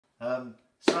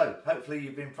So hopefully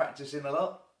you've been practicing a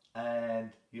lot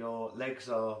and your legs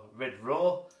are red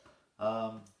raw,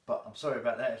 but I'm sorry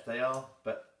about that if they are,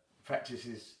 but practice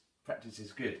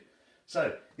is good.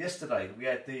 So yesterday we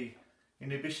had the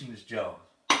inhibitions jar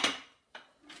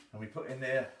and we put in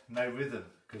there no rhythm,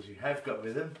 because you have got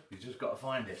rhythm, you just got to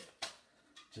find it.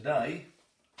 Today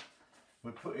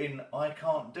we're putting I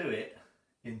can't do it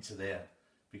into there,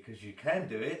 because you can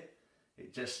do it,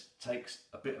 it just takes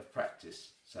a bit of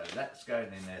practice. So that's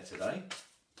going in there today.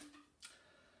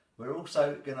 We're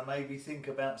also going to maybe think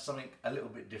about something a little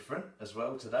bit different as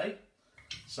well today.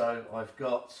 So I've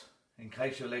got, in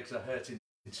case your legs are hurting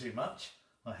too much,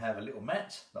 I have a little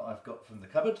mat that I've got from the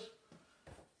cupboard,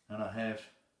 and I have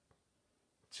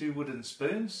 2 wooden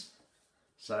spoons,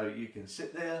 so you can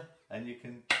sit there and you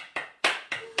can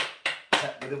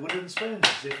tap with the wooden spoons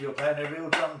as if you're playing a real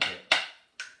drum kit.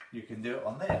 You can do it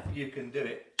on there, you can do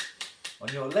it on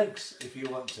your legs if you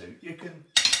want to, you can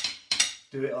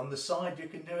do it on the side, you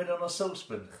can do it on a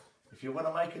saucepan. If you want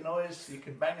to make a noise, you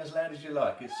can bang as loud as you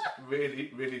like. It's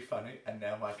really, really funny. And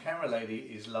now my camera lady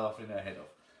is laughing her head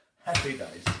off. Happy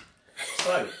days.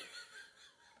 So,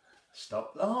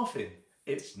 stop laughing.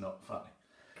 It's not funny.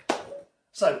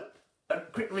 So, a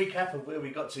quick recap of where we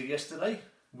got to yesterday.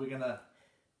 We're going to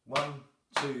 1,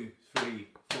 2, 3,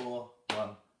 4, 1,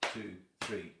 2,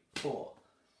 3, 4.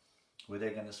 We're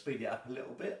then going to speed it up a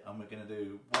little bit, and we're going to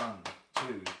do 1,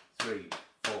 2, 3,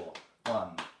 4,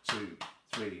 1, 2,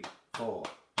 3, 4,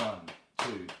 1,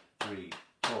 2, 3,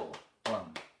 4,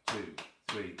 1, 2,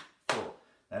 3, 4.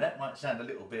 Now that might sound a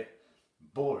little bit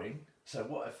boring, so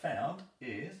what I found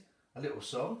is a little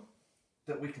song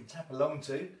that we can tap along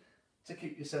to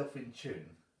keep yourself in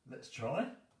tune. Let's try.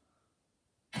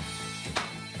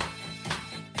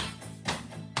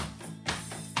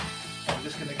 I'm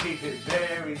just going to keep it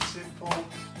very simple,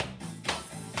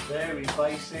 very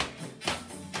basic,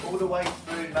 all the way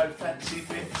through, no fancy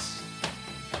bits.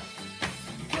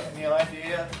 You getting the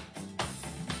idea?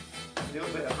 A little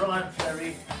bit of Brian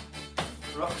Ferry,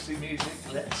 Roxy music,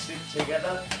 let's sit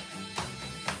together.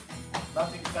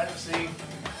 Nothing fancy,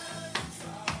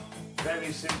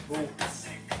 very simple.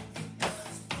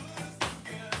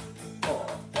 4,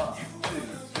 1, 2,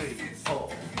 3, 4,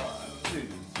 1, 2,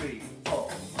 3,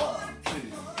 4, 1, 2,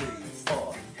 3,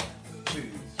 4, 2,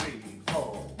 3,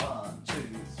 4, 1, 2,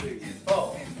 3,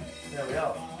 4. There we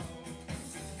are.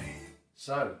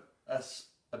 So that's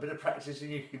a bit of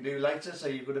practicing you can do later, so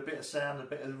you've got a bit of sound, a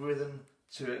bit of rhythm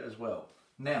to it as well.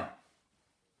 Now,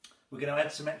 we're going to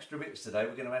add some extra bits today.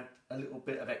 We're going to add a little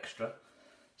bit of extra.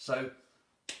 So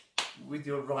with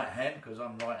your right hand, because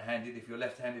I'm right-handed, if you're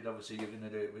left-handed obviously you're going to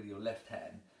do it with your left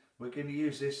hand. We're going to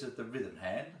use this as the rhythm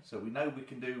hand. So we know we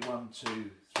can do 1,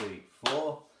 2, 3,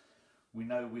 4. We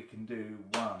know we can do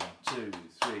 1, 2,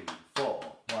 3, 4.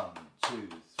 1, 2,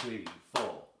 3,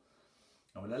 4.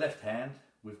 And with the left hand,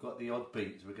 we've got the odd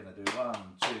beats. We're going to do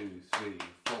 1, 2, 3,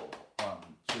 4. 1,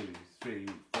 2, 3,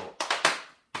 4.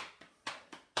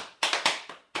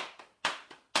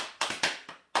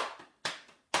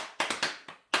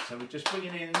 So we're just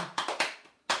bringing in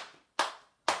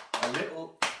a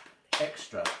little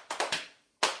extra.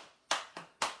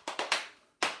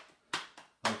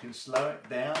 We can slow it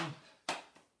down.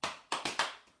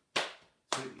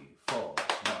 3, 4,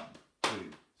 1, 2,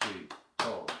 3,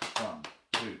 4, 1,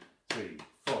 2, 3,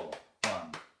 4,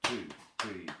 1, 2,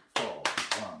 3, 4,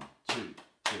 1, 2,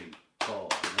 3, 4,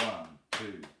 1,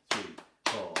 2, 3,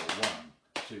 4, 1,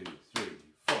 2, 3,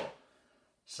 4.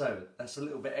 So that's a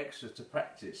little bit extra to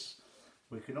practice.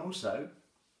 We can also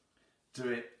do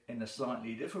it in a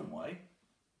slightly different way,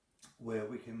 where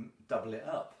we can double it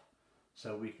up.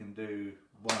 So we can do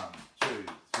 1, 2,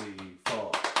 3,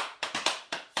 4,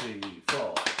 3,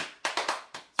 4,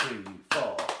 3,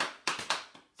 4,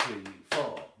 3,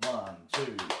 4, 1,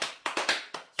 2,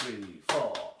 3,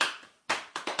 4.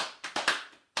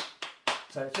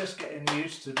 So it's just getting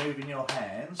used to moving your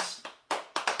hands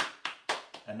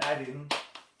and adding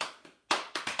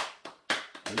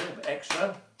a little bit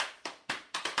extra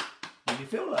when you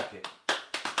feel like it,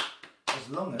 as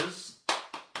long as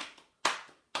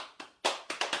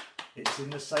it's in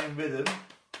the same rhythm.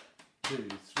 2,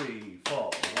 3,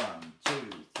 4, 1, 2,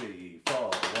 3,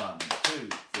 4, 1, 2,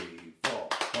 3, 4,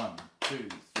 1, 2,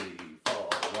 3, 4,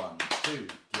 1, 2,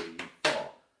 3,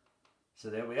 4. So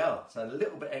there we are. So a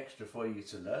little bit extra for you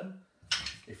to learn.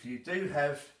 If you do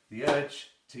have the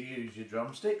urge to use your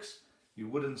drumsticks, your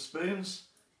wooden spoons,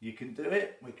 you can do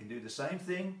it. We can do the same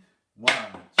thing. 1,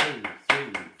 2,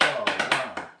 3, 4,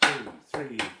 1, 2,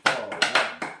 3, 4,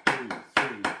 1, 2,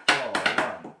 3, 4,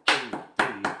 1, 2,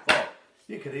 3, 4.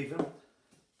 You could even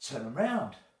turn them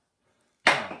round.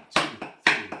 1, 2,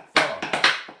 3, 4.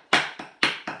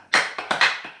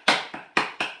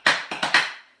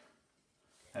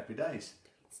 Happy days.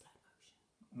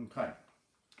 Okay,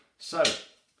 so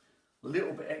a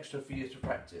little bit extra for you to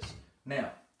practice.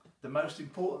 Now, the most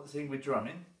important thing with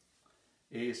drumming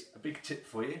is a big tip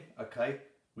for you, okay?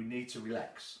 We need to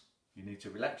relax. You need to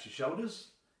relax your shoulders,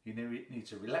 you need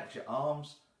to relax your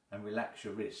arms and relax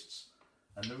your wrists.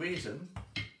 And the reason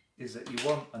is that you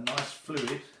want a nice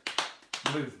fluid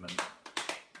movement.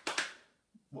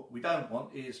 What we don't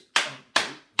want is 1, 2,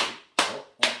 3, 4,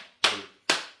 1, 2.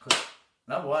 Because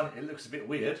number one, it looks a bit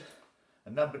weird.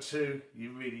 And number two,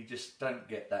 you really just don't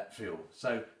get that feel.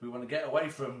 So we want to get away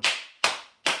from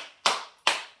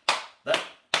that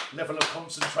level of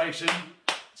concentration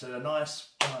to a nice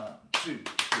 1, 2,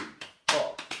 3,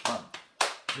 4, 1,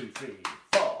 2, 3,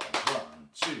 4, 1,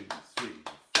 2, 3,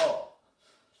 4.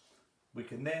 We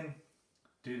can then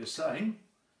do the same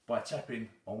by tapping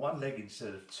on one leg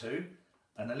instead of two,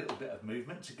 and a little bit of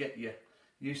movement to get you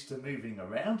used to moving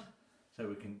around. So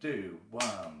we can do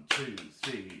 1, 2,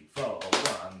 3, 4,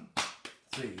 1,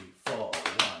 3, 4, 1,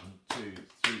 2,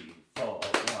 3, 4,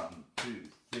 1, 2,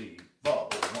 3, 4,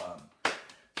 1,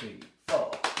 3,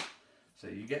 4. So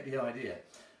you get the idea.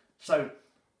 So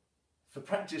for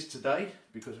practice today,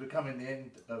 because we're coming to the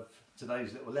end of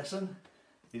today's little lesson,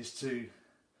 is to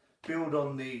build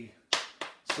on the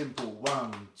simple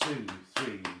 1, 2,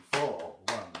 3, 4,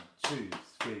 1, 2,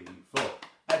 3, 4.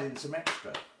 Add in some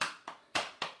extra.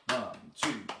 1, 2,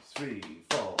 3,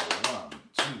 4, 1,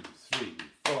 2, 3,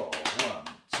 4, 1,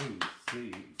 2,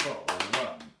 3, 4,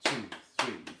 1, 2,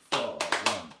 3, 4,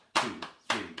 1, 2,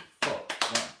 3, 4,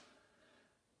 1.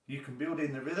 You can build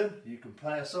in the rhythm, you can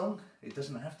play a song. It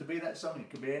doesn't have to be that song, it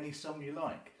can be any song you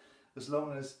like, as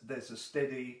long as there's a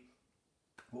steady,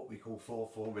 what we call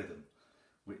 4/4 rhythm,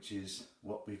 which is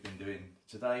what we've been doing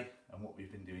today and what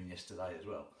we've been doing yesterday as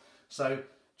well. So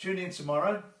tune in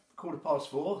tomorrow,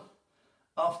 4:15.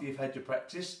 After you've had your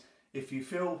practice. If you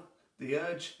feel the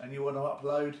urge and you want to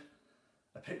upload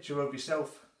a picture of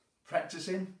yourself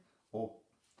practicing, or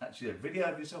actually a video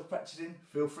of yourself practicing,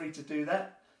 feel free to do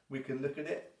that. We can look at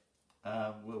it.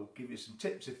 We'll give you some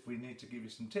tips if we need to give you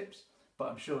some tips, but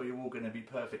I'm sure you're all going to be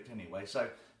perfect anyway. So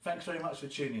thanks very much for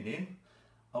tuning in.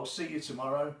 I'll see you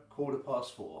tomorrow,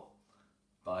 4:15.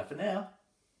 Bye for now.